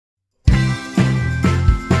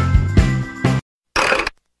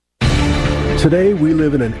Today, we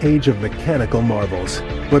live in an age of mechanical marvels,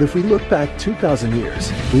 but if we look back 2,000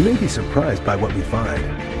 years, we may be surprised by what we find.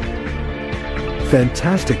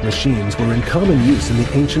 Fantastic machines were in common use in the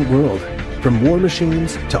ancient world, from war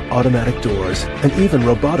machines to automatic doors and even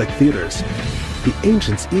robotic theaters. The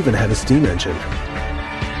ancients even had a steam engine.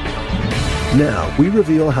 Now, we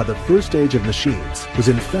reveal how the first age of machines was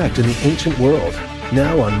in fact in the ancient world.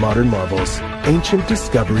 Now on Modern Marvels, Ancient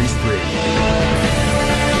Discoveries 3.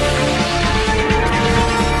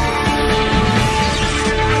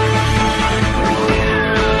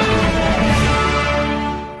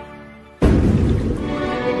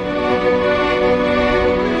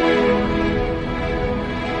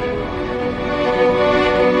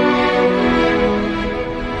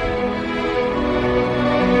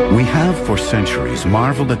 We have for centuries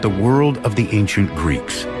marveled at the world of the ancient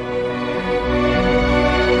Greeks.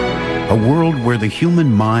 A world where the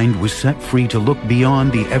human mind was set free to look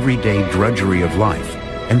beyond the everyday drudgery of life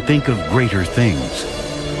and think of greater things.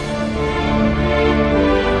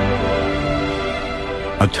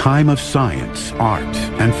 A time of science, art,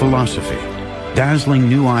 and philosophy, dazzling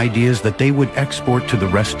new ideas that they would export to the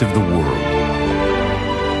rest of the world.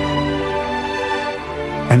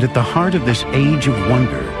 And at the heart of this age of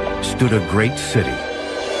wonder stood a great city.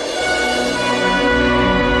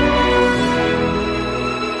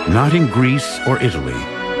 Not in Greece or Italy,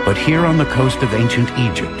 but here on the coast of ancient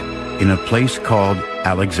Egypt, in a place called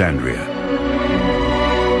Alexandria.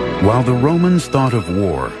 While the Romans thought of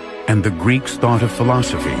war and the Greeks thought of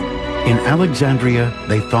philosophy, in Alexandria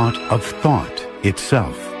they thought of thought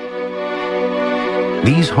itself.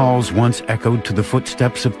 These halls once echoed to the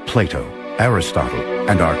footsteps of Plato, Aristotle,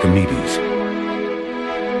 and Archimedes.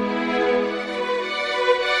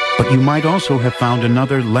 But you might also have found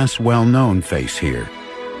another less well-known face here.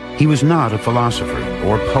 He was not a philosopher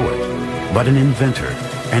or poet, but an inventor,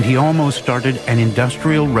 and he almost started an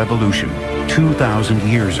industrial revolution 2,000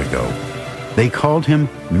 years ago. They called him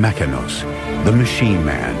Mechanos, the machine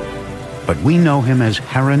man, but we know him as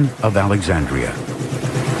Heron of Alexandria.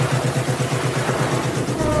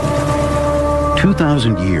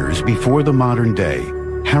 2,000 years before the modern day,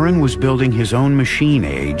 Heron was building his own machine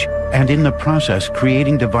age and in the process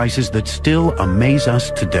creating devices that still amaze us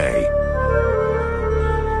today.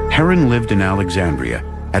 Heron lived in Alexandria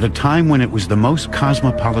at a time when it was the most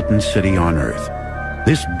cosmopolitan city on Earth.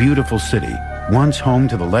 This beautiful city, once home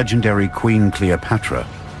to the legendary Queen Cleopatra,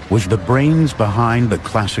 was the brains behind the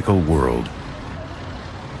classical world.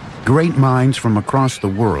 Great minds from across the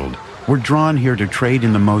world were drawn here to trade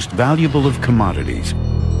in the most valuable of commodities,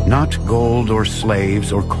 not gold or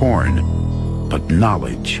slaves or corn, but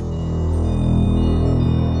knowledge.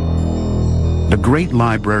 The great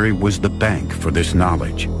library was the bank for this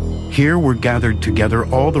knowledge. Here were gathered together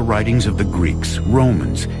all the writings of the Greeks,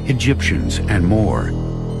 Romans, Egyptians, and more.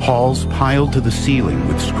 Halls piled to the ceiling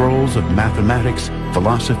with scrolls of mathematics,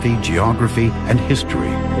 philosophy, geography, and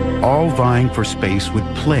history, all vying for space with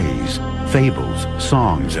plays, fables,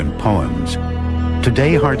 songs, and poems.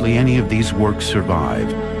 Today, hardly any of these works survive,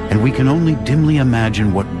 and we can only dimly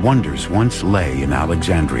imagine what wonders once lay in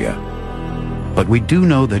Alexandria. But we do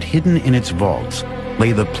know that hidden in its vaults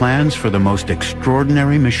lay the plans for the most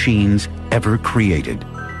extraordinary machines ever created.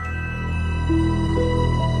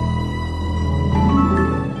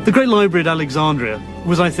 The Great Library at Alexandria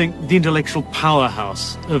was, I think, the intellectual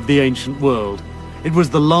powerhouse of the ancient world. It was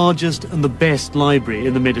the largest and the best library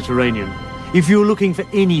in the Mediterranean. If you were looking for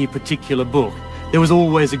any particular book, there was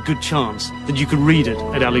always a good chance that you could read it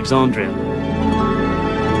at Alexandria.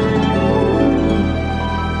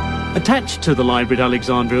 Attached to the library at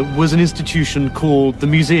Alexandria was an institution called the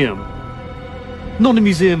Musaeum. Not a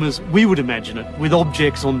museum as we would imagine it, with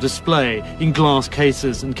objects on display in glass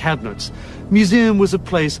cases and cabinets. Museum was a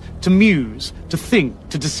place to muse, to think,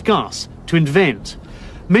 to discuss, to invent.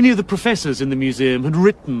 Many of the professors in the museum had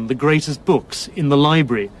written the greatest books in the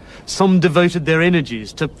library. Some devoted their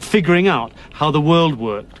energies to figuring out how the world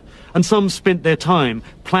worked, and some spent their time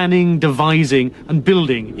planning, devising, and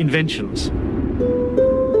building inventions.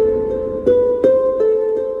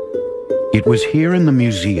 It was here in the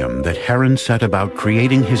museum that Heron set about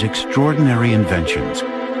creating his extraordinary inventions.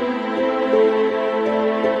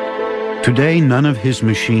 Today, none of his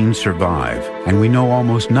machines survive, and we know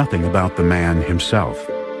almost nothing about the man himself.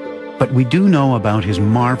 But we do know about his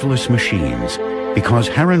marvelous machines, because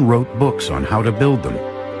Heron wrote books on how to build them,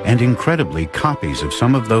 and incredibly, copies of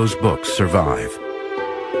some of those books survive.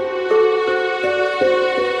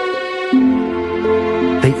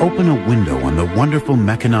 They open a window on the wonderful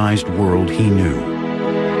mechanized world he knew.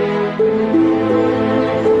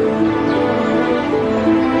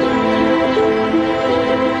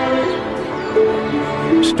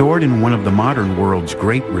 Stored in one of the modern world's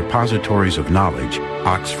great repositories of knowledge,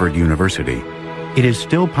 Oxford University, it is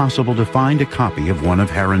still possible to find a copy of one of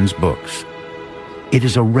Heron's books. It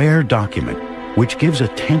is a rare document which gives a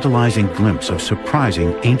tantalizing glimpse of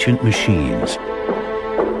surprising ancient machines.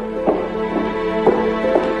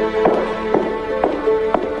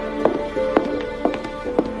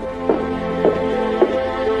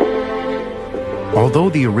 Although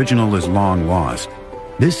the original is long lost,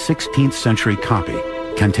 this 16th century copy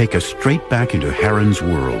can take us straight back into Heron's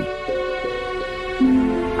world.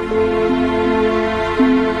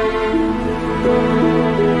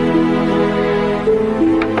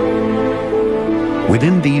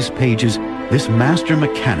 Within these pages, this master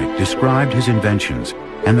mechanic described his inventions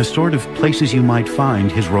and the sort of places you might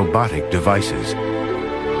find his robotic devices.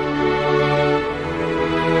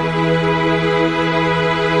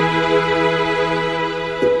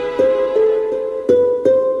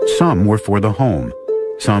 Some were for the home,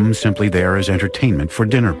 some simply there as entertainment for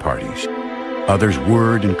dinner parties. Others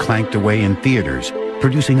whirred and clanked away in theaters,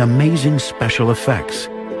 producing amazing special effects.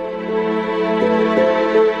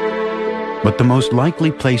 But the most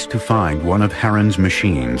likely place to find one of Heron's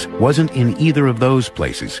machines wasn't in either of those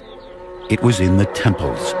places. It was in the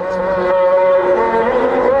temples.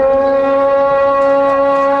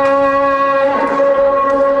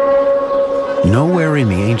 Nowhere in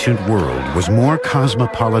the ancient world was more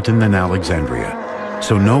cosmopolitan than Alexandria,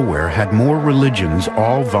 so nowhere had more religions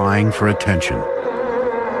all vying for attention.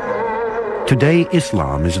 Today,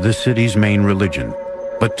 Islam is the city's main religion,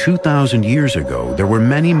 but 2,000 years ago, there were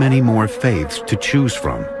many, many more faiths to choose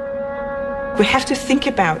from. We have to think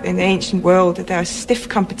about in the ancient world that there is stiff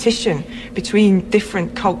competition between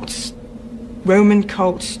different cults. Roman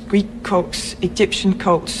cults, Greek cults, Egyptian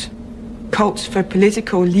cults, cults for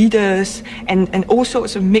political leaders, and all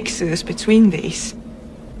sorts of mixes between these.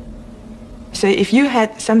 So if you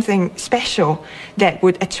had something special that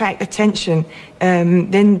would attract attention,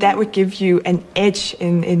 then that would give you an edge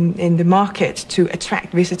in the market to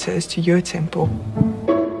attract visitors to your temple.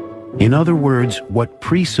 In other words, what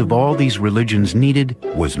priests of all these religions needed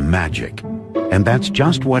was magic. And that's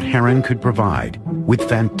just what Heron could provide, with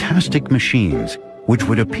fantastic machines which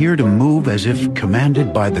would appear to move as if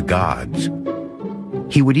commanded by the gods.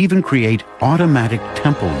 He would even create automatic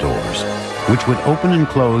temple doors, which would open and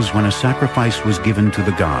close when a sacrifice was given to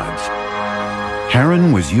the gods.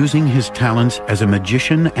 Heron was using his talents as a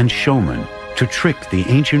magician and showman to trick the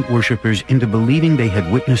ancient worshippers into believing they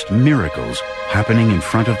had witnessed miracles happening in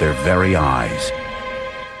front of their very eyes.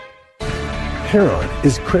 Heron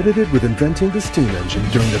is credited with inventing the steam engine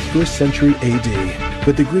during the 1st century AD,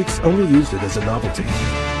 but the Greeks only used it as a novelty.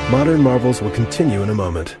 Modern marvels will continue in a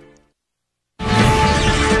moment.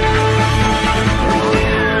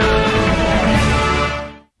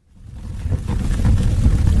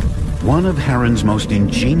 One of Heron's most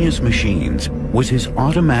ingenious machines was his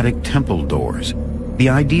automatic temple doors. The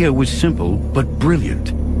idea was simple but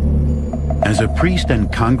brilliant. As a priest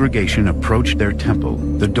and congregation approached their temple,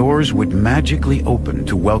 the doors would magically open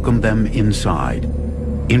to welcome them inside.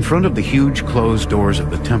 In front of the huge closed doors of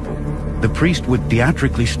the temple, the priest would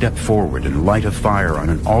theatrically step forward and light a fire on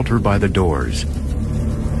an altar by the doors.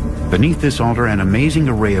 Beneath this altar, an amazing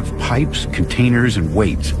array of pipes, containers, and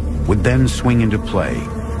weights would then swing into play,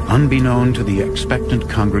 unbeknown to the expectant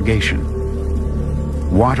congregation.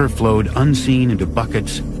 Water flowed unseen into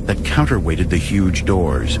buckets that counterweighted the huge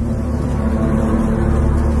doors.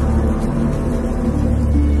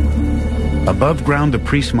 Above ground, the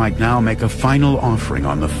priest might now make a final offering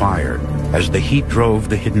on the fire as the heat drove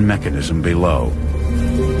the hidden mechanism below.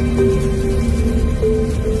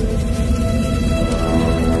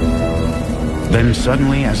 Then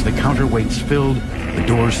suddenly, as the counterweights filled, the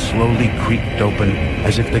doors slowly creaked open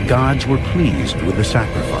as if the gods were pleased with the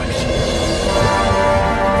sacrifice.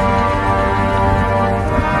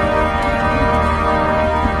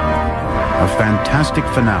 A fantastic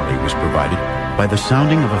finale was provided by the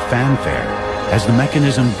sounding of a fanfare as the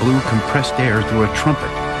mechanism blew compressed air through a trumpet.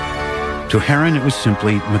 To Heron, it was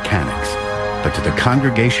simply mechanics, but to the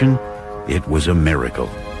congregation, it was a miracle.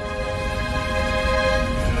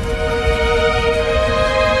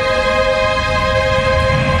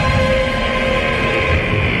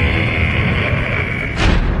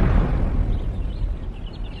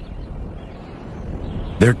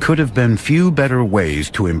 There could have been few better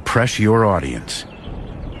ways to impress your audience.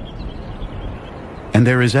 And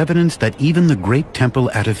there is evidence that even the great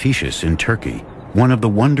temple at Ephesus in Turkey, one of the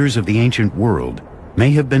wonders of the ancient world,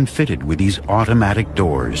 may have been fitted with these automatic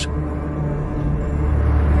doors.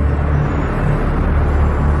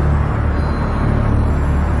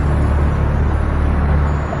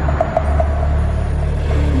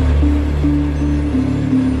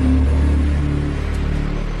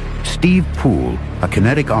 Steve Poole, a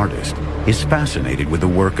kinetic artist, is fascinated with the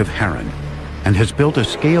work of Heron and has built a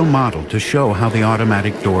scale model to show how the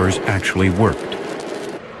automatic doors actually worked.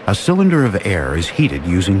 A cylinder of air is heated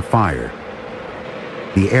using fire.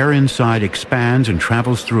 The air inside expands and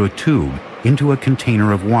travels through a tube into a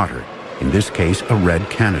container of water, in this case a red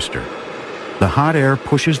canister. The hot air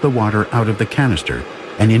pushes the water out of the canister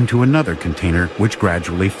and into another container which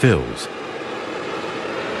gradually fills.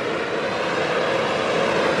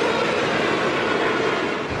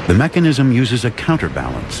 The mechanism uses a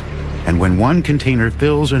counterbalance, and when one container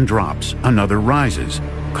fills and drops, another rises,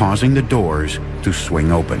 causing the doors to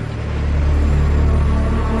swing open.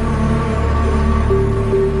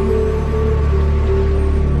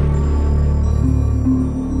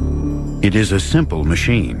 It is a simple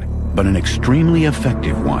machine, but an extremely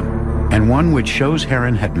effective one, and one which shows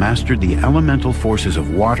Heron had mastered the elemental forces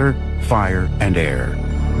of water, fire, and air.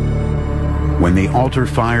 When the altar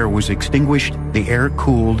fire was extinguished, the air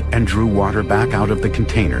cooled and drew water back out of the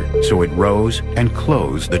container, so it rose and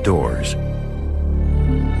closed the doors.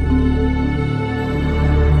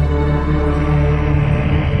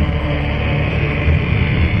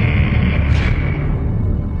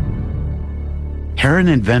 Heron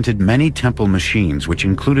invented many temple machines which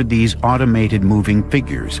included these automated moving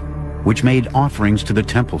figures, which made offerings to the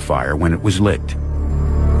temple fire when it was lit.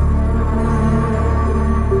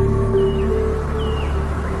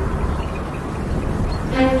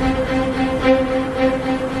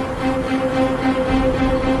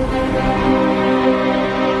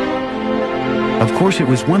 Of course, it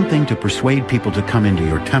was one thing to persuade people to come into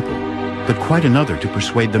your temple, but quite another to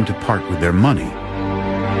persuade them to part with their money.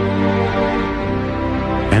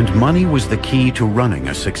 And money was the key to running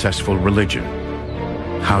a successful religion.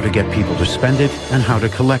 How to get people to spend it and how to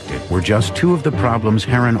collect it were just two of the problems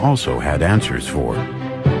Heron also had answers for.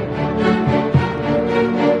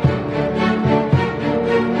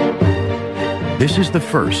 This is the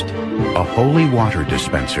first, a holy water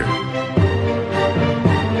dispenser.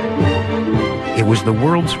 It was the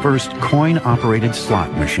world's first coin-operated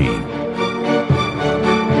slot machine.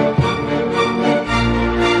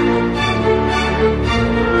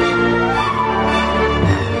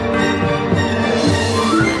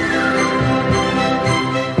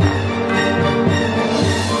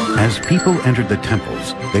 As people entered the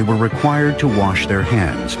temples, they were required to wash their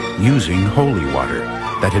hands using holy water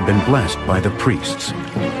that had been blessed by the priests.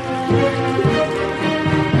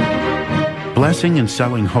 Blessing and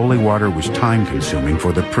selling holy water was time-consuming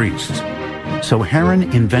for the priests, so Heron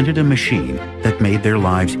invented a machine that made their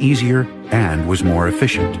lives easier and was more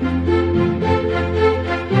efficient.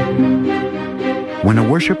 When a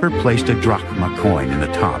worshiper placed a drachma coin in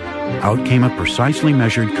the top, out came a precisely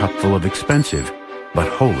measured cupful of expensive but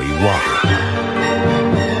holy water.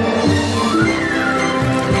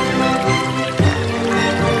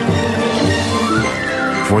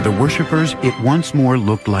 For the worshippers, it once more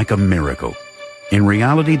looked like a miracle. In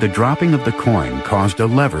reality, the dropping of the coin caused a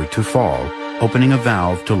lever to fall, opening a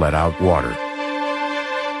valve to let out water.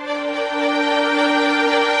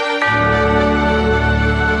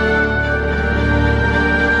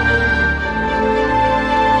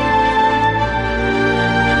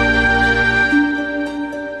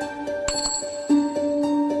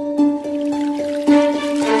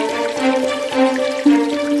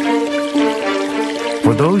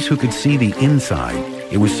 For those who could see the inside,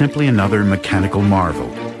 it was simply another mechanical marvel.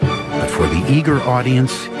 But for the eager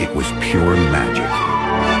audience, it was pure magic.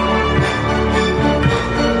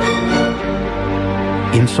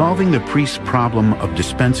 In solving the priest's problem of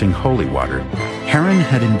dispensing holy water, Heron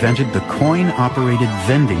had invented the coin-operated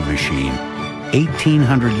vending machine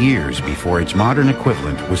 1,800 years before its modern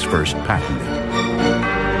equivalent was first patented.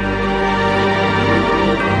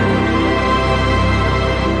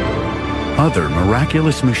 Other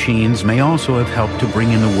miraculous machines may also have helped to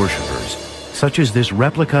bring in the worshippers, such as this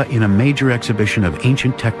replica in a major exhibition of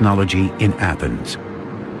ancient technology in Athens.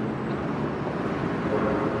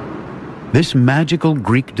 This magical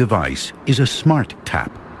Greek device is a smart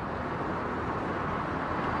tap.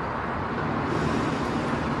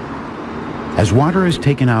 As water is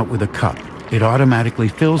taken out with a cup, it automatically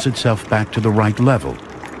fills itself back to the right level.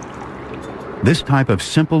 This type of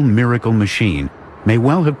simple miracle machine may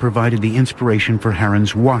well have provided the inspiration for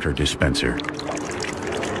Heron's water dispenser.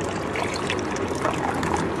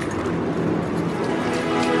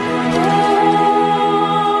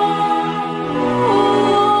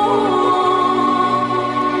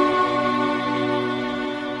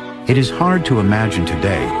 It is hard to imagine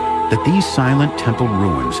today that these silent temple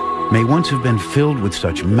ruins may once have been filled with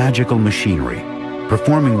such magical machinery,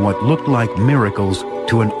 performing what looked like miracles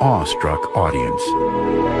to an awestruck audience.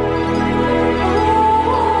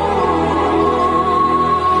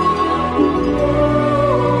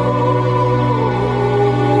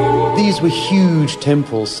 These were huge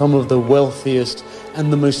temples, some of the wealthiest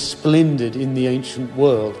and the most splendid in the ancient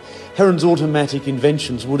world. Heron's automatic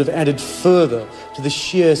inventions would have added further to the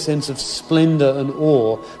sheer sense of splendor and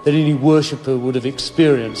awe that any worshipper would have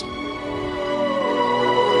experienced.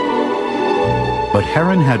 But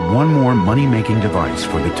Heron had one more money-making device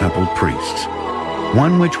for the temple priests,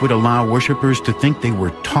 one which would allow worshippers to think they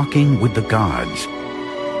were talking with the gods,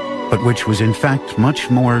 but which was in fact much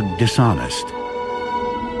more dishonest.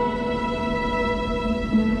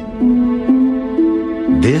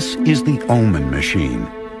 This is the Omen machine,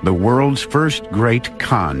 the world's first great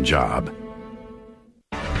con job.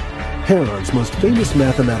 Heron's most famous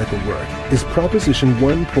mathematical work is Proposition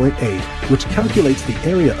 1.8, which calculates the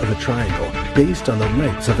area of a triangle based on the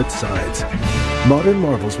lengths of its sides. Modern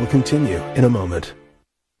marvels will continue in a moment.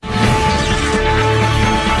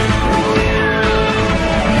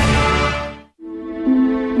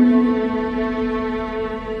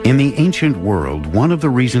 In the ancient world, one of the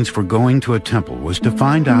reasons for going to a temple was to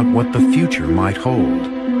find out what the future might hold.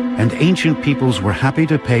 And ancient peoples were happy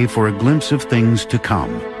to pay for a glimpse of things to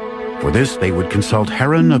come. For this, they would consult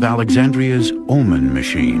Heron of Alexandria's Omen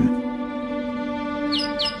machine.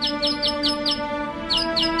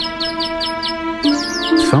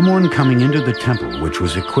 Someone coming into the temple which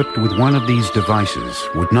was equipped with one of these devices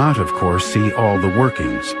would not, of course, see all the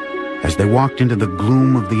workings. As they walked into the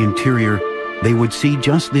gloom of the interior, they would see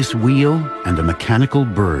just this wheel and a mechanical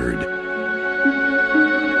bird.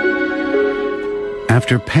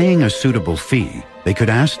 After paying a suitable fee, they could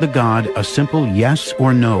ask the god a simple yes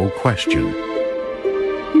or no question.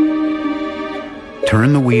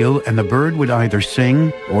 Turn the wheel and the bird would either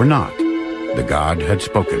sing or not. The god had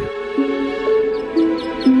spoken.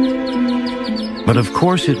 But of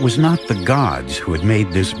course it was not the gods who had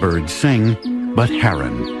made this bird sing, but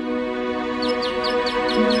Heron.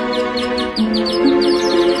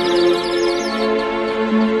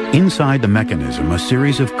 Inside the mechanism, a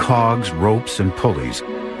series of cogs, ropes, and pulleys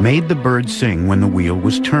made the bird sing when the wheel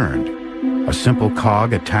was turned. A simple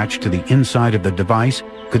cog attached to the inside of the device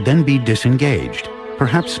could then be disengaged,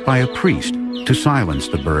 perhaps by a priest, to silence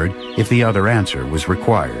the bird if the other answer was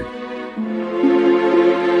required.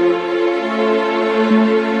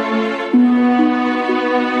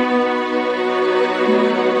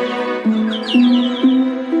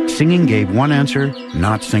 Singing gave one answer,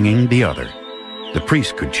 not singing the other. The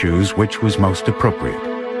priest could choose which was most appropriate.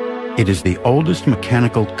 It is the oldest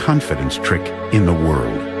mechanical confidence trick in the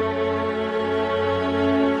world.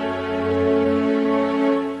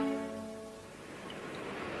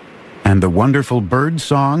 And the wonderful bird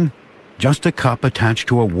song? Just a cup attached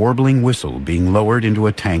to a warbling whistle being lowered into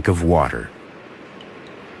a tank of water.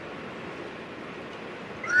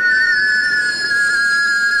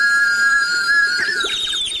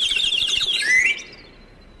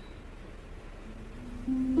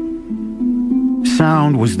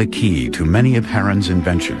 Sound was the key to many of Heron's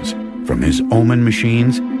inventions, from his Omen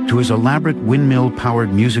machines to his elaborate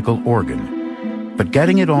windmill-powered musical organ. But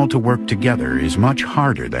getting it all to work together is much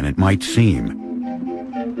harder than it might seem.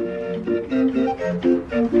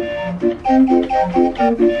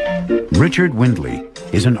 Richard Windley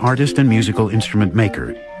is an artist and musical instrument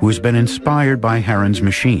maker who has been inspired by Heron's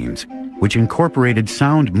machines, which incorporated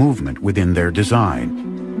sound movement within their design.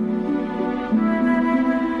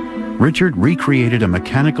 Richard recreated a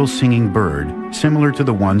mechanical singing bird similar to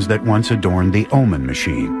the ones that once adorned the Omen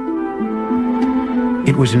machine.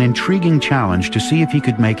 It was an intriguing challenge to see if he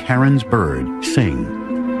could make Heron's bird sing.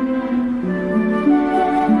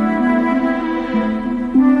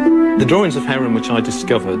 The drawings of Heron which I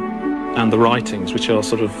discovered and the writings, which are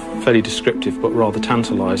sort of fairly descriptive but rather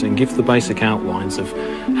tantalizing, give the basic outlines of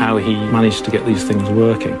how he managed to get these things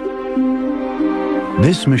working.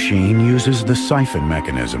 This machine uses the siphon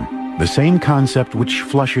mechanism, the same concept which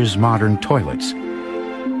flushes modern toilets.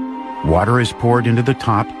 Water is poured into the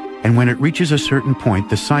top, and when it reaches a certain point,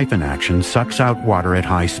 the siphon action sucks out water at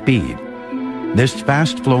high speed. This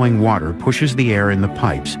fast-flowing water pushes the air in the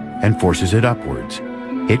pipes and forces it upwards.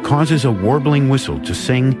 It causes a warbling whistle to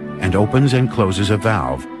sing and opens and closes a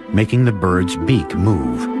valve, making the bird's beak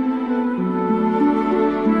move.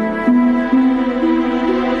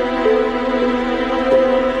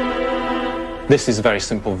 This is a very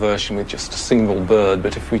simple version with just a single bird,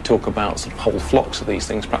 but if we talk about sort of whole flocks of these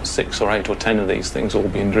things, perhaps 6 or 8 or 10 of these things all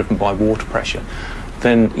being driven by water pressure,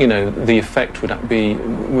 then, you know, the effect would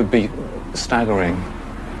be staggering,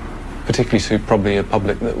 particularly to probably a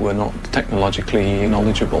public that were not technologically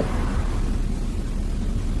knowledgeable.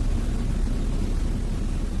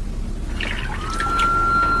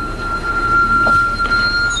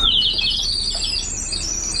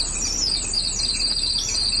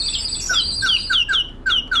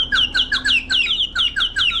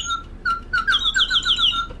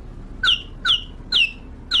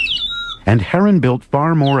 And Heron built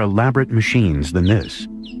far more elaborate machines than this.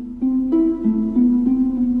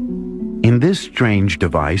 In this strange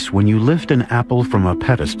device, when you lift an apple from a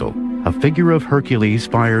pedestal, a figure of Hercules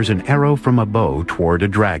fires an arrow from a bow toward a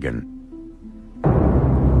dragon.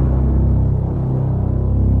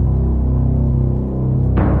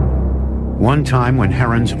 One time when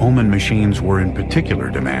Heron's omen machines were in particular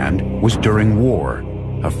demand was during war,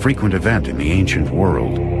 a frequent event in the ancient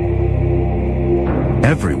world.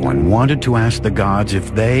 Everyone wanted to ask the gods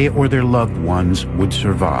if they or their loved ones would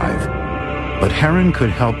survive. But Heron could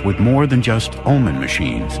help with more than just omen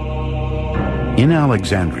machines. In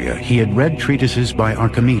Alexandria, he had read treatises by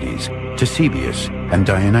Archimedes, Ctesibius, and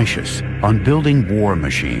Dionysius on building war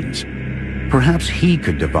machines. Perhaps he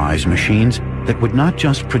could devise machines that would not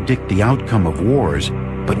just predict the outcome of wars,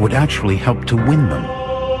 but would actually help to win them.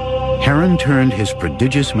 Heron turned his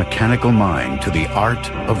prodigious mechanical mind to the art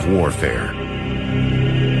of warfare.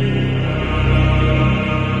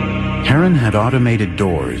 Heron had automated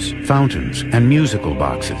doors, fountains, and musical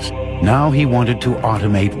boxes. Now he wanted to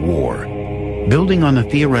automate war. Building on the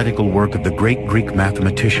theoretical work of the great Greek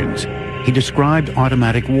mathematicians, he described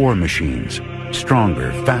automatic war machines,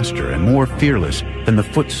 stronger, faster, and more fearless than the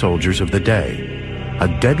foot soldiers of the day.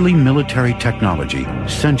 A deadly military technology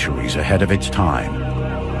centuries ahead of its time.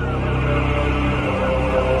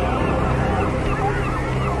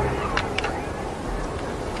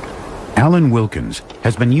 Alan Wilkins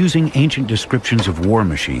has been using ancient descriptions of war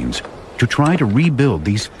machines to try to rebuild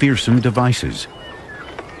these fearsome devices.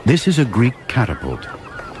 This is a Greek catapult,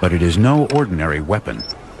 but it is no ordinary weapon.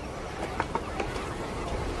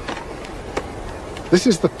 This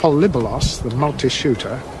is the Polybolos, the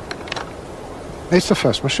multi-shooter. It's the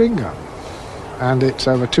first machine gun, and it's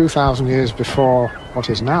over 2,000 years before what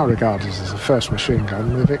is now regarded as the first machine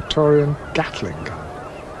gun, the Victorian Gatling gun.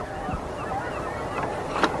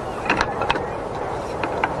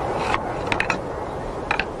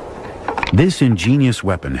 This ingenious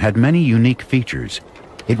weapon had many unique features.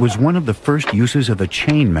 It was one of the first uses of a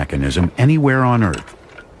chain mechanism anywhere on Earth.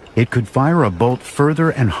 It could fire a bolt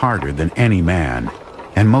further and harder than any man.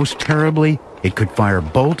 And most terribly, it could fire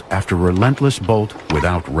bolt after relentless bolt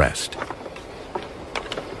without rest.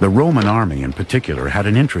 The Roman army in particular had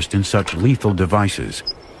an interest in such lethal devices.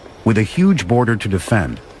 With a huge border to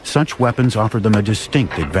defend, such weapons offered them a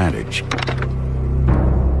distinct advantage.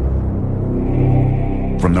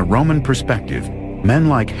 From the Roman perspective, men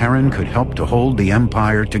like Heron could help to hold the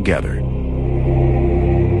empire together.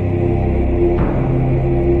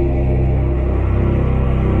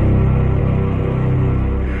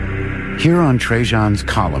 Here on Trajan's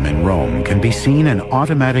column in Rome can be seen an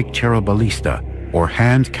automatic cheruballista, or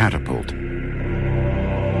hand catapult.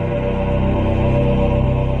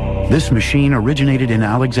 This machine originated in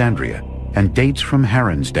Alexandria and dates from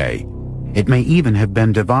Heron's day. It may even have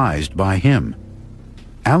been devised by him.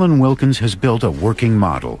 Alan Wilkins has built a working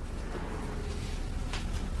model.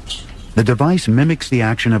 The device mimics the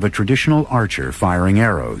action of a traditional archer firing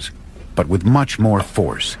arrows, but with much more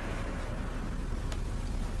force.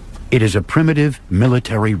 It is a primitive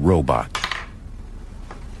military robot.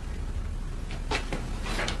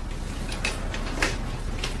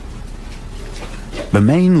 The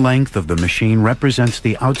main length of the machine represents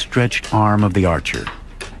the outstretched arm of the archer.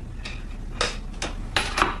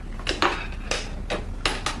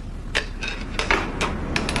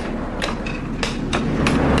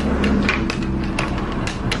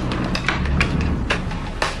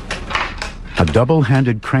 A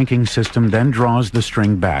double-handed cranking system then draws the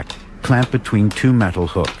string back, clamped between two metal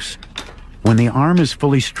hooks. When the arm is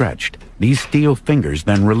fully stretched, these steel fingers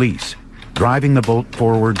then release, driving the bolt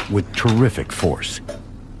forward with terrific force.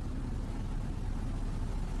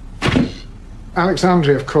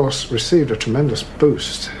 Alexandria, of course, received a tremendous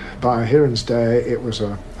boost. By Heron's day, it was,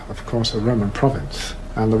 of course, a Roman province,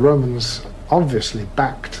 and the Romans obviously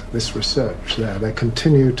backed this research there. They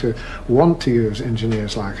continued to want to use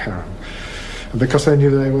engineers like Heron, because they knew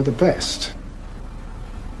they were the best.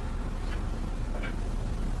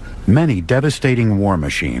 Many devastating war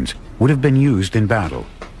machines would have been used in battle,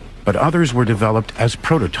 but others were developed as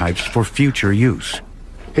prototypes for future use.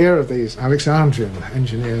 Here are these Alexandrian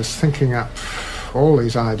engineers thinking up all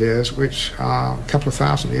these ideas which are a couple of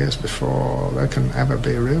thousand years before they can ever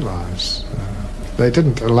be realized. They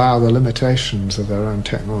didn't allow the limitations of their own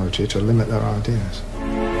technology to limit their ideas.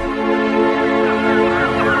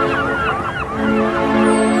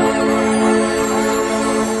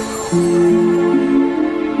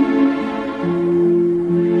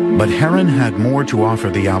 But Heron had more to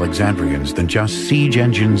offer the Alexandrians than just siege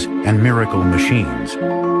engines and miracle machines.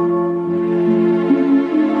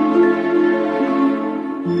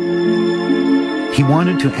 He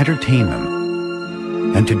wanted to entertain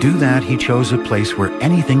them. And to do that, he chose a place where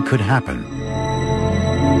anything could happen.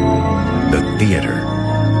 The theater.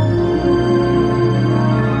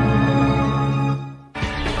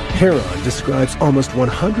 Heron describes almost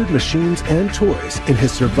 100 machines and toys in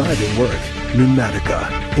his surviving work,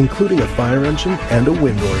 Pneumatica, including a fire engine and a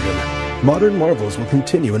wind organ. Modern Marvels will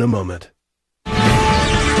continue in a moment.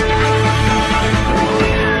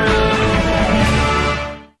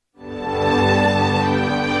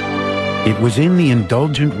 It was in the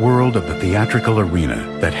indulgent world of the theatrical arena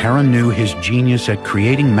that Heron knew his genius at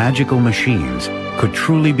creating magical machines could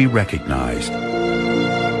truly be recognized.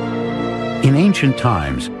 In ancient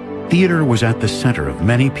times, theater was at the center of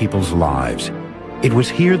many people's lives. It was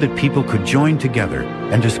here that people could join together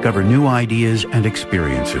and discover new ideas and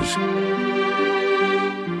experiences.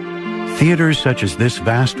 Theaters such as this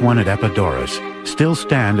vast one at Epidaurus still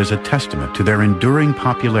stand as a testament to their enduring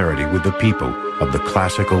popularity with the people of the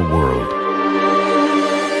classical world.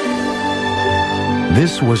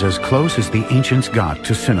 This was as close as the ancients got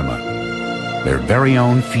to cinema, their very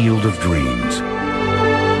own field of dreams.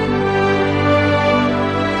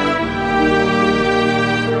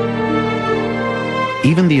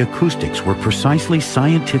 Even the acoustics were precisely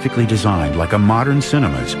scientifically designed like a modern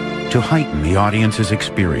cinema's to heighten the audience's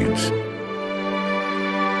experience.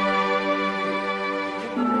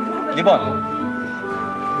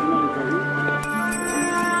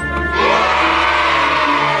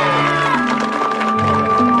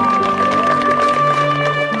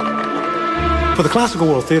 For the classical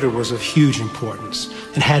world, theater was of huge importance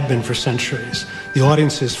and had been for centuries. The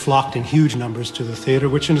audiences flocked in huge numbers to the theater,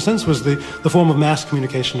 which in a sense was the form of mass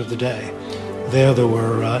communication of the day. There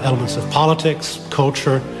were elements of politics,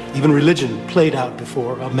 culture, even religion played out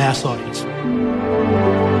before a mass audience.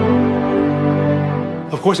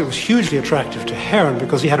 Of course, it was hugely attractive to Heron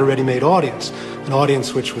because he had a ready-made audience, an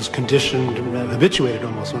audience which was conditioned, habituated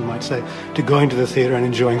almost, one might say, to going to the theater and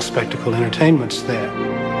enjoying spectacle entertainments there.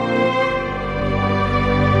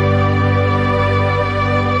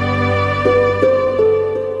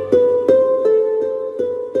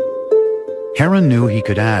 Heron knew he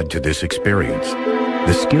could add to this experience.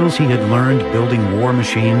 The skills he had learned building war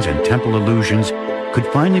machines and temple illusions could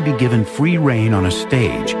finally be given free rein on a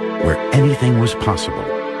stage where anything was possible.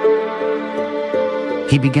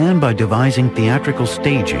 He began by devising theatrical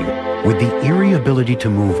staging with the eerie ability to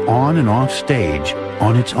move on and off stage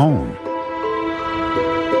on its own.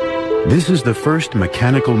 This is the first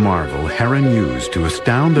mechanical marvel Heron used to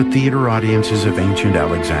astound the theater audiences of ancient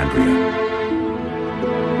Alexandria.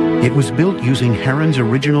 It was built using Heron's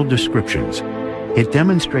original descriptions. It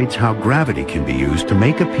demonstrates how gravity can be used to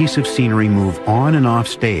make a piece of scenery move on and off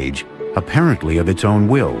stage, apparently of its own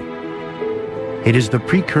will. It is the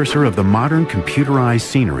precursor of the modern computerized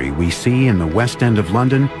scenery we see in the West End of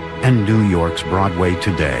London and New York's Broadway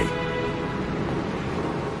today.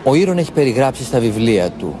 Ο Heron έχει περιγράψει στα βιβλία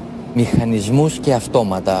του μηχανισμούς και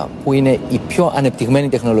αυτόματα που είναι η πιο ανεπτυγμένη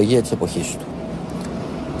τεχνολογία της εποχής του.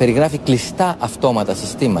 Περιγράφει κλειστά αυτόματα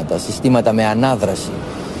συστήματα, συστήματα με ανάδραση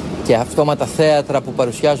και αυτόματα θέατρα που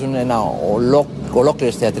παρουσιάζουν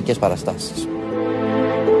ολόκληρες θεατρικές παραστάσεις.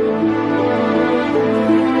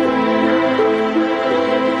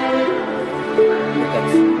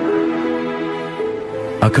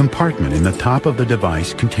 A compartment in the top of the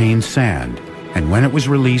device contains sand, and when it was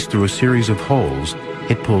released through a series of holes,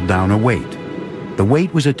 it pulled down a weight. The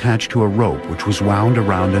weight was attached to a rope which was wound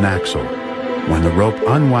around an axle. When the rope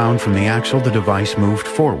unwound from the axle, the device moved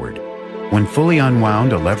forward. When fully unwound,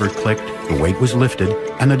 a lever clicked, the weight was lifted,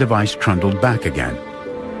 and the device trundled back again.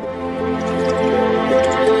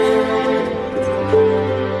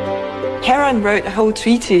 Heron wrote a whole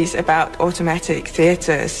treatise about automatic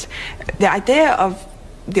theatres. The idea of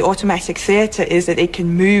the automatic theatre is that it can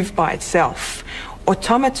move by itself.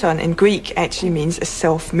 Automaton in Greek actually means a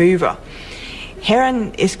self-mover.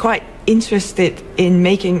 Heron is quite interested in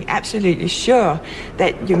making absolutely sure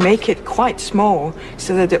that you make it quite small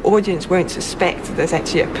so that the audience won't suspect that there's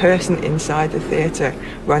actually a person inside the theatre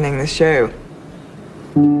running the show.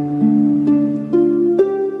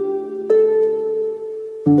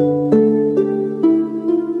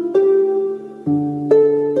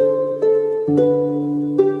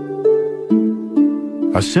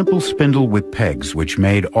 A simple spindle with pegs which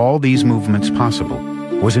made all these movements possible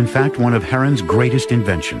was in fact one of Heron's greatest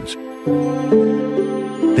inventions.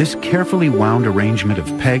 This carefully wound arrangement of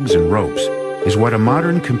pegs and ropes is what a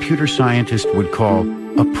modern computer scientist would call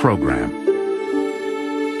a program.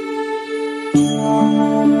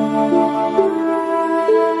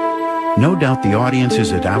 No doubt the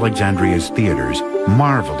audiences at Alexandria's theaters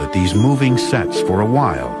marveled at these moving sets for a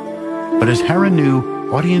while. But as Heron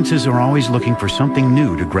knew, audiences are always looking for something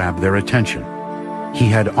new to grab their attention. He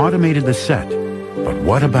had automated the set, but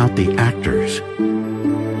what about the actors?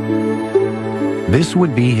 This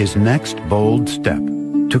would be his next bold step,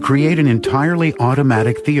 to create an entirely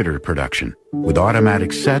automatic theater production, with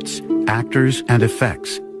automatic sets, actors, and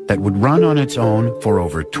effects that would run on its own for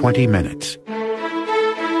over 20 minutes.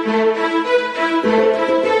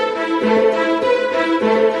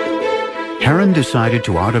 Heron decided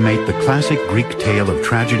to automate the classic Greek tale of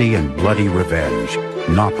tragedy and bloody revenge,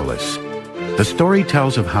 Nauplius. The story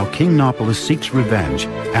tells of how King Nauplius seeks revenge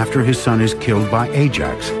after his son is killed by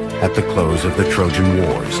Ajax at the close of the Trojan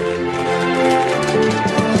Wars.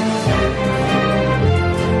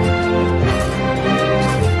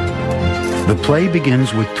 The play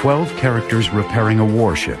begins with 12 characters repairing a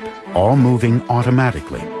warship, all moving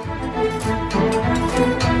automatically.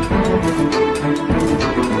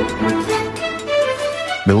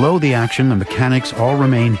 Below the action, the mechanics all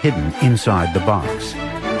remain hidden inside the box,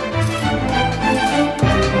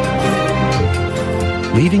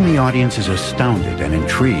 leaving the audiences astounded and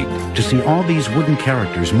intrigued to see all these wooden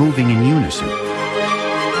characters moving in unison.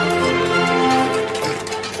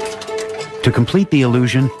 To complete the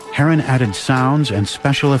illusion, Heron added sounds and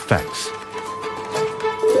special effects.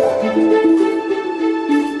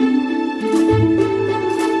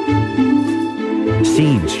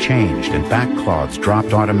 Scenes changed and backcloths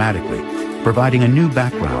dropped automatically, providing a new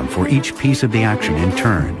background for each piece of the action in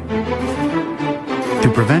turn.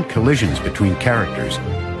 To prevent collisions between characters,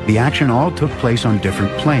 the action all took place on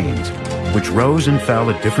different planes, which rose and fell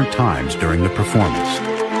at different times during the performance.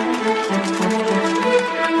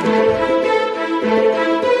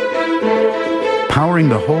 Powering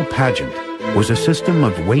the whole pageant was a system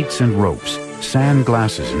of weights and ropes, sand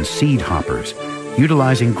glasses and seed hoppers,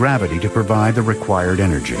 utilizing gravity to provide the required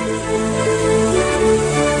energy.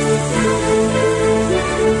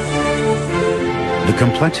 The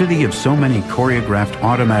complexity of so many choreographed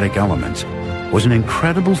automatic elements was an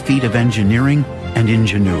incredible feat of engineering and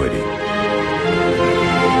ingenuity.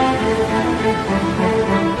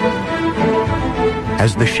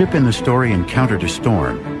 As the ship in the story encountered a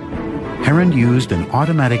storm, Heron used an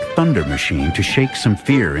automatic thunder machine to shake some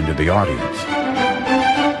fear into the audience.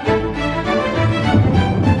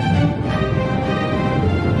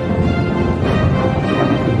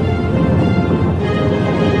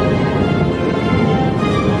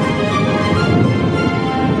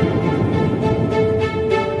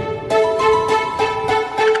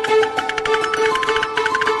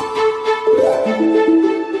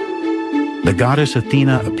 The goddess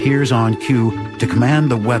Athena appears on cue to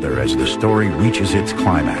command the weather as the story reaches its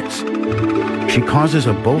climax. She causes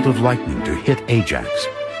a bolt of lightning to hit Ajax,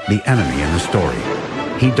 the enemy in the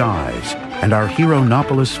story. He dies, and our hero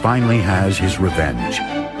Nauplius finally has his revenge.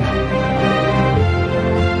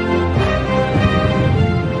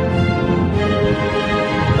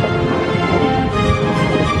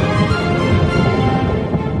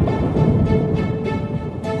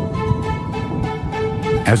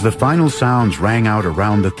 As the final sounds rang out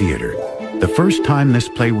around the theater, the first time this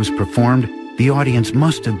play was performed, the audience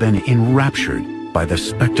must have been enraptured by the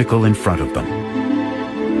spectacle in front of them.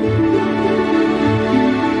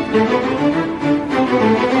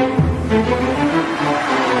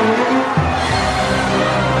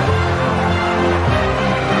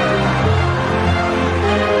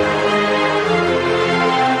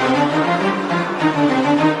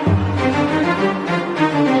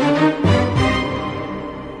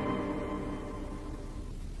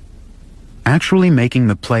 Actually making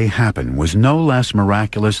the play happen was no less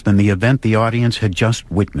miraculous than the event the audience had just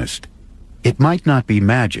witnessed. It might not be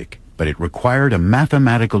magic, but it required a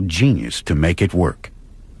mathematical genius to make it work.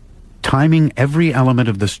 Timing every element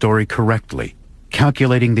of the story correctly,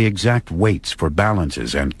 calculating the exact weights for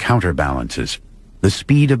balances and counterbalances, the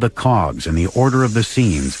speed of the cogs and the order of the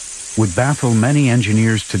scenes would baffle many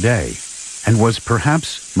engineers today, and was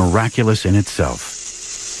perhaps miraculous in itself.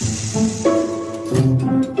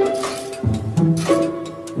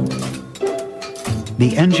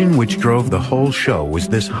 The engine which drove the whole show was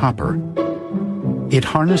this hopper. It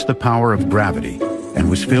harnessed the power of gravity and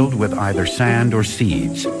was filled with either sand or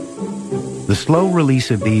seeds. The slow release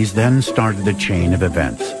of these then started a chain of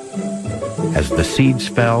events. As the seeds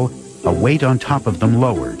fell, a weight on top of them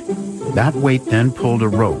lowered. That weight then pulled a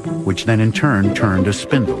rope, which then in turn turned a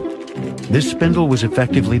spindle. This spindle was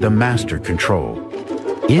effectively the master control.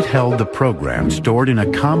 It held the program stored in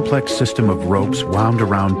a complex system of ropes wound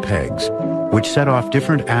around pegs, which set off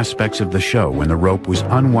different aspects of the show when the rope was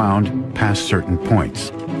unwound past certain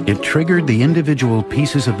points. It triggered the individual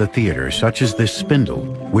pieces of the theater, such as this spindle,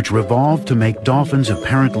 which revolved to make dolphins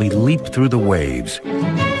apparently leap through the waves.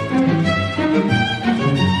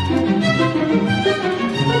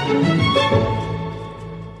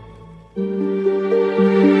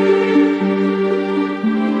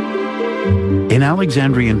 In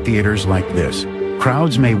Alexandrian theaters like this,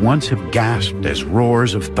 crowds may once have gasped as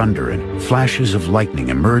roars of thunder and flashes of lightning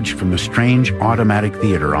emerged from the strange automatic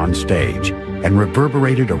theater on stage and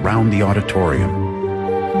reverberated around the auditorium.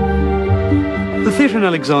 The theatre in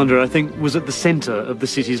Alexandria, I think, was at the centre of the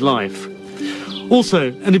city's life.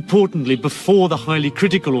 Also, and importantly, before the highly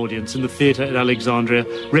critical audience in the theatre at Alexandria,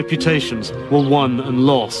 reputations were won and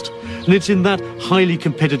lost. And it's in that highly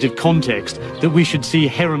competitive context that we should see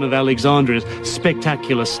Heron of Alexandria's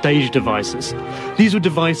spectacular stage devices. These were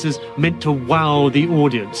devices meant to wow the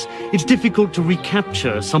audience. It's difficult to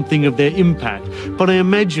recapture something of their impact, but I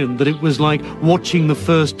imagine that it was like watching the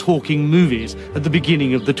first talking movies at the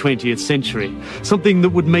beginning of the 20th century. Something that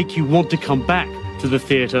would make you want to come back to the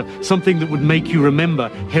theatre, something that would make you remember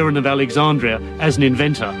Heron of Alexandria as an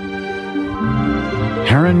inventor.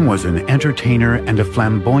 Heron was an entertainer and a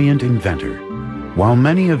flamboyant inventor. While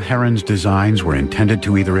many of Heron's designs were intended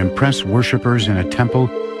to either impress worshippers in a temple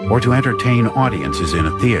or to entertain audiences in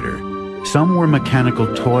a theater, some were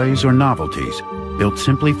mechanical toys or novelties built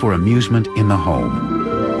simply for amusement in the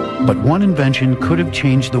home. But one invention could have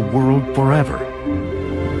changed the world forever.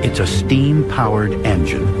 It's a steam-powered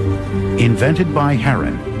engine, invented by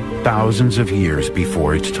Heron thousands of years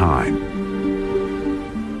before its time.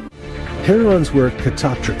 Heron's work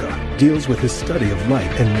Catoptrica deals with his study of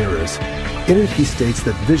light and mirrors. In it, he states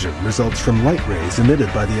that vision results from light rays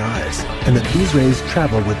emitted by the eyes, and that these rays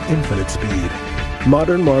travel with infinite speed.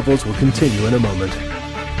 Modern marvels will continue in a moment.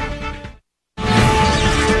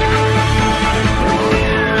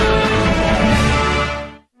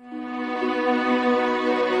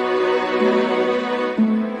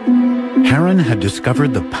 Heron had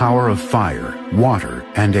discovered the power of fire, water,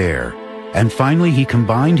 and air, and finally he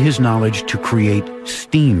combined his knowledge to create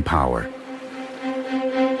steam power.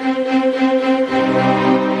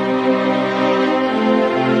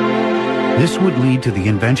 This would lead to the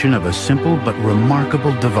invention of a simple but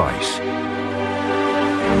remarkable device.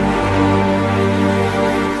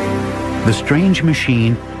 The strange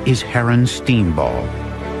machine is Heron's steam ball,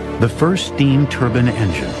 the first steam turbine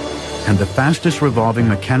engine, and the fastest revolving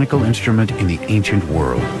mechanical instrument in the ancient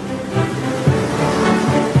world.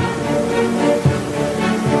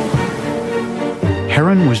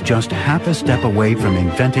 Heron was just half a step away from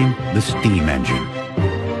inventing the steam engine.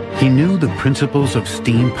 He knew the principles of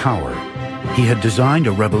steam power. He had designed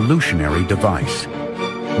a revolutionary device.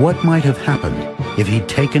 What might have happened if he'd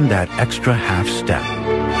taken that extra half step?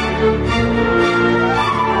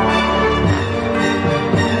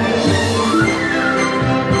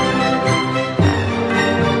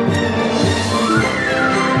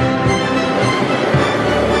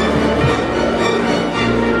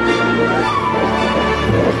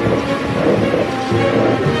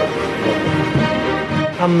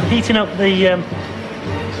 I'm heating up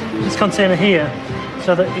this container here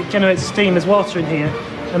so that it generates steam. There's water in here,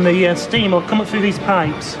 and the steam will come up through these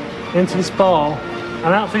pipes into this ball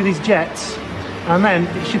and out through these jets, and then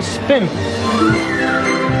it should spin.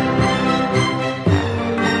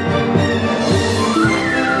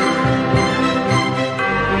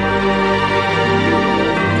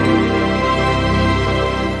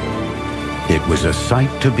 It was a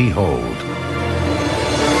sight to behold.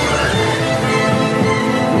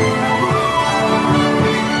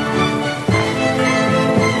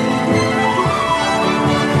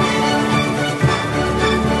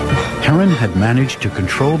 Heron had managed to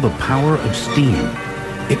control the power of steam.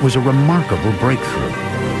 It was a remarkable breakthrough.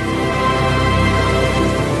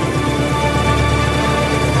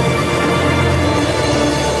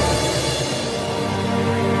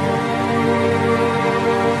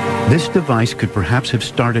 This device could perhaps have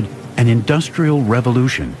started an industrial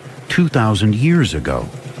revolution 2,000 years ago.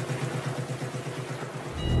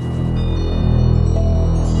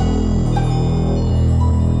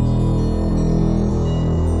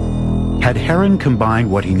 Had Heron combined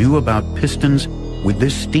what he knew about pistons with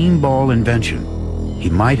this steam ball invention, he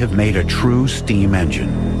might have made a true steam engine.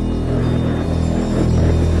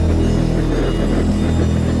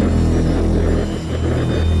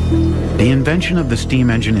 The invention of the steam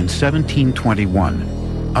engine in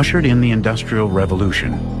 1721 ushered in the Industrial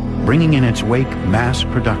Revolution, bringing in its wake mass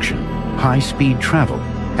production, high-speed travel,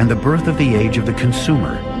 and the birth of the age of the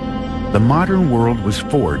consumer. The modern world was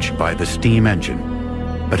forged by the steam engine.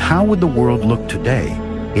 But how would the world look today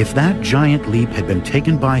if that giant leap had been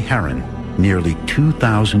taken by Heron nearly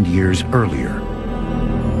 2,000 years earlier?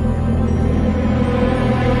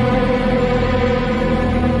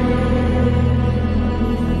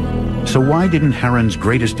 So why didn't Heron's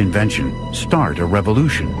greatest invention start a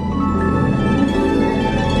revolution?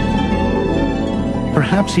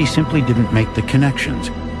 Perhaps he simply didn't make the connections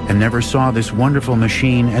and never saw this wonderful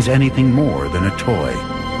machine as anything more than a toy.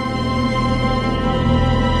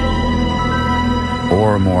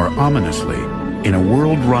 Or more ominously, in a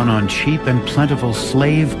world run on cheap and plentiful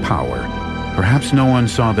slave power, perhaps no one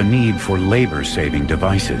saw the need for labor-saving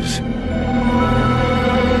devices.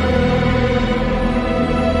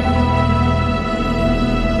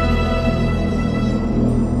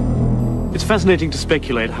 It's fascinating to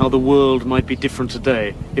speculate how the world might be different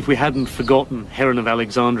today if we hadn't forgotten Heron of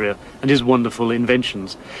Alexandria and his wonderful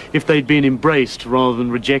inventions, if they'd been embraced rather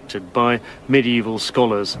than rejected by medieval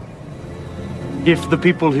scholars. If the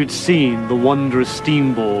people who'd seen the wondrous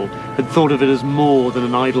steam ball had thought of it as more than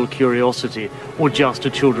an idle curiosity or just a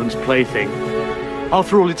children's plaything.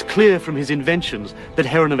 After all, it's clear from his inventions that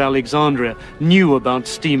Heron of Alexandria knew about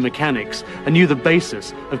steam mechanics and knew the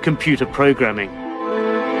basis of computer programming.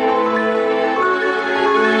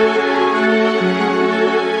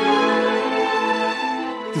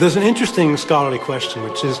 There's an interesting scholarly question,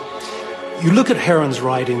 which is, you look at Heron's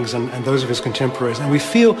writings and those of his contemporaries, and we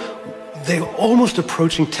feel they're almost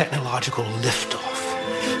approaching technological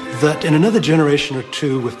liftoff. That in another generation or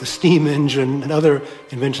two, with the steam engine and other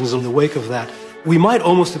inventions in the wake of that, we might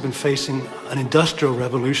almost have been facing an industrial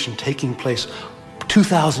revolution taking place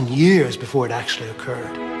 2,000 years before it actually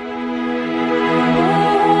occurred.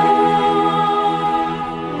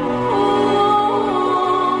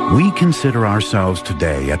 We consider ourselves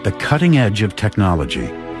today at the cutting edge of technology,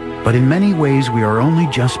 but in many ways we are only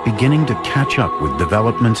just beginning to catch up with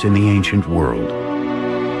developments in the ancient world.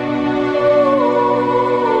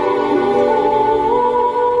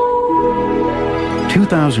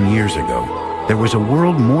 "2,000 years ago, there was a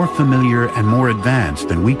world more familiar and more advanced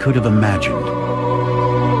than we could have imagined.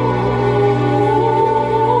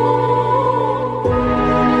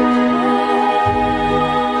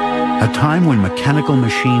 A time when mechanical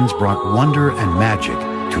machines brought wonder and magic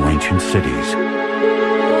to ancient cities.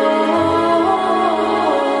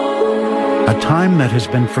 A time that has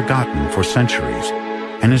been forgotten for centuries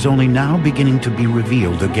and is only now beginning to be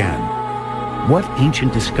revealed again. What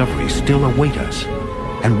ancient discoveries still await us,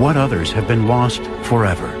 and what others have been lost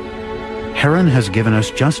forever? Heron has given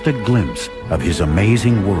us just a glimpse of his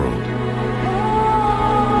amazing world.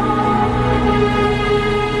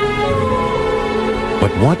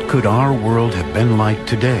 But what could our world have been like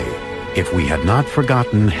today if we had not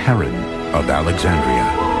forgotten Heron of Alexandria?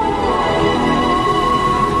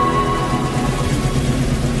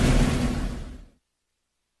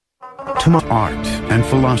 To art and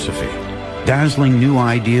philosophy, dazzling new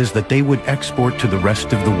ideas that they would export to the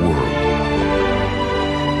rest of the world.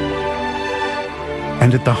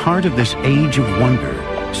 And at the heart of this age of wonder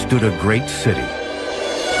stood a great city.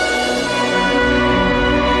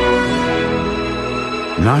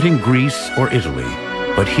 Not in Greece or Italy,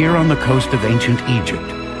 but here on the coast of ancient Egypt,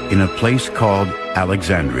 in a place called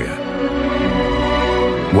Alexandria.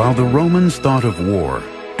 While the Romans thought of war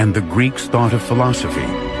and the Greeks thought of philosophy,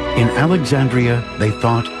 in Alexandria they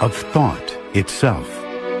thought of thought itself.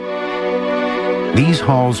 These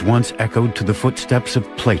halls once echoed to the footsteps of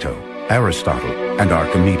Plato, Aristotle, and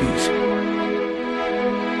Archimedes.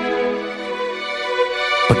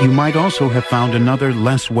 But you might also have found another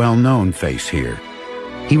less well-known face here.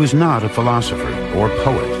 He was not a philosopher or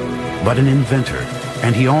poet, but an inventor,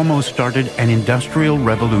 and he almost started an industrial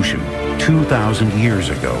revolution 2,000 years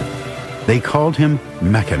ago. They called him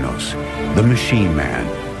Mechanos, the machine man,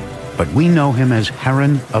 but we know him as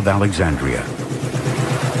Heron of Alexandria.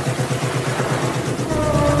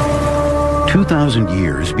 2,000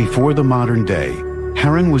 years before the modern day,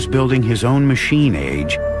 Heron was building his own machine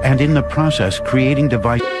age and in the process creating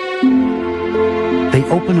devices. They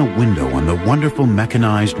open a window on the wonderful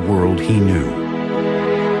mechanized world he knew.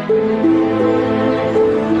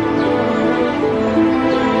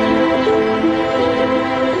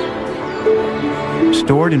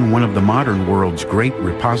 Stored in one of the modern world's great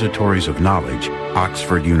repositories of knowledge,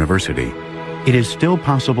 Oxford University, it is still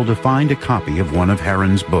possible to find a copy of one of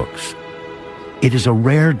Heron's books. It is a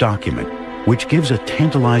rare document which gives a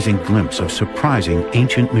tantalizing glimpse of surprising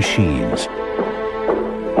ancient machines.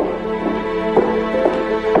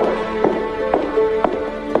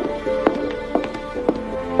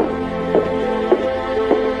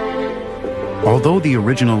 Although the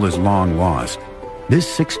original is long lost, this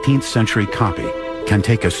 16th century copy can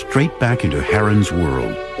take us straight back into Heron's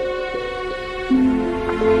world.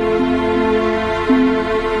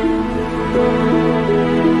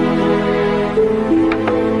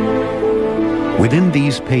 Within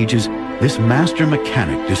these pages, this master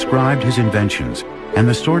mechanic described his inventions and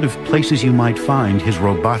the sort of places you might find his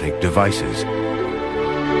robotic devices.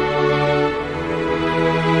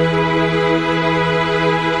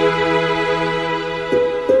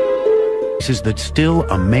 Places that still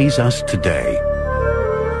amaze us today.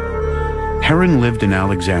 Heron lived in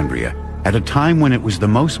Alexandria at a time when it was the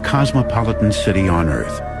most cosmopolitan city on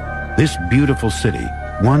Earth. This beautiful city,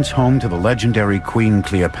 once home to the legendary Queen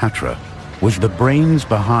Cleopatra, was the brains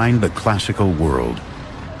behind the classical world.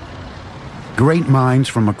 Great minds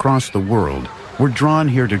from across the world were drawn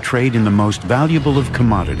here to trade in the most valuable of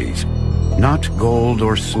commodities, not gold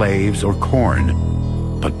or slaves or corn,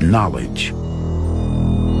 but knowledge.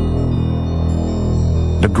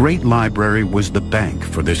 The Great Library was the bank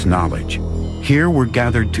for this knowledge. Here were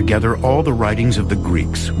gathered together all the writings of the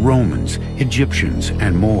Greeks, Romans, Egyptians,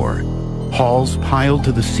 and more. Halls piled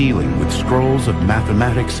to the ceiling with scrolls of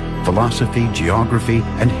mathematics, philosophy, geography,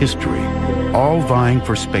 and history, all vying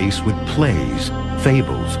for space with plays,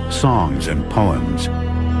 fables, songs, and poems.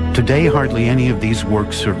 Today, hardly any of these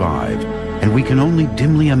works survive, and we can only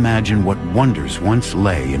dimly imagine what wonders once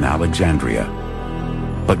lay in Alexandria.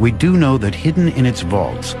 But we do know that hidden in its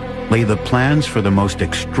vaults lay the plans for the most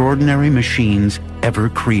extraordinary machines ever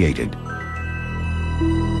created.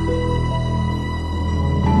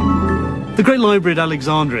 The Great Library at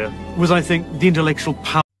Alexandria was, I think, the intellectual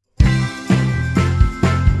power.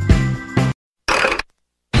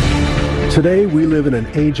 Today, we live in an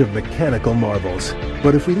age of mechanical marvels.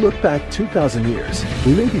 But if we look back 2,000 years,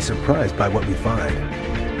 we may be surprised by what we find.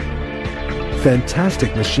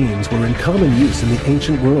 Fantastic machines were in common use in the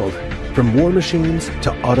ancient world, from war machines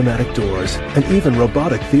to automatic doors and even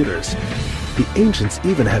robotic theaters. The ancients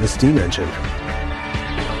even had a steam engine.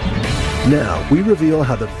 Now, we reveal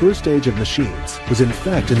how the first age of machines was in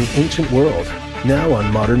fact in the ancient world. Now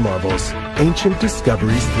on Modern Marvels, Ancient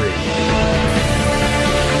Discoveries 3.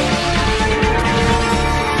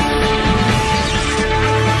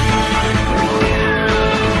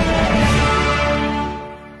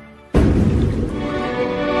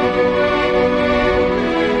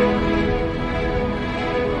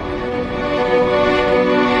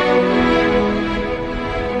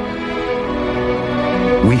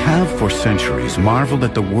 We have for centuries marveled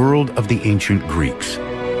at the world of the ancient Greeks.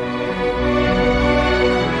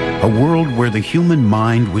 A world where the human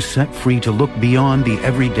mind was set free to look beyond the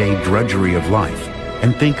everyday drudgery of life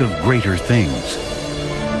and think of greater things.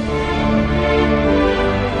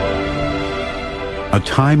 A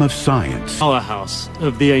time of science. Powerhouse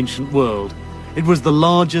of the ancient world. It was the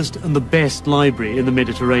largest and the best library in the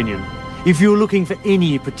Mediterranean. If you were looking for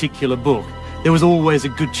any particular book, there was always a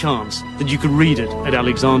good chance that you could read it at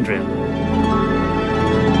Alexandria.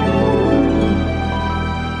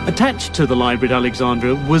 Attached to the library at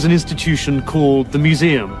Alexandria was an institution called the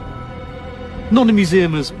Musaeum. Not a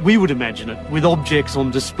museum as we would imagine it, with objects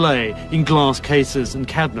on display in glass cases and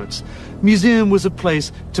cabinets. Museum was a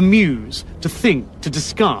place to muse, to think, to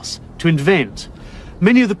discuss, to invent.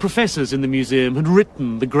 Many of the professors in the museum had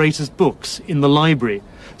written the greatest books in the library.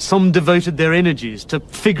 Some devoted their energies to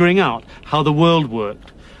figuring out how the world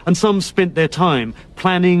worked, and some spent their time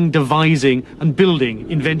planning, devising, and building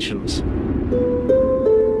inventions.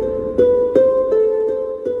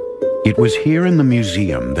 It was here in the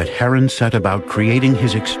museum that Heron set about creating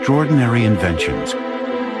his extraordinary inventions.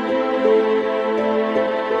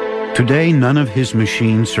 Today, none of his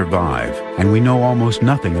machines survive, and we know almost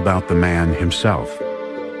nothing about the man himself.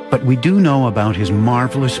 But we do know about his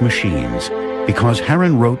marvelous machines, because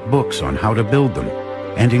Heron wrote books on how to build them,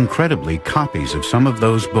 and incredibly, copies of some of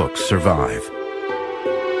those books survive.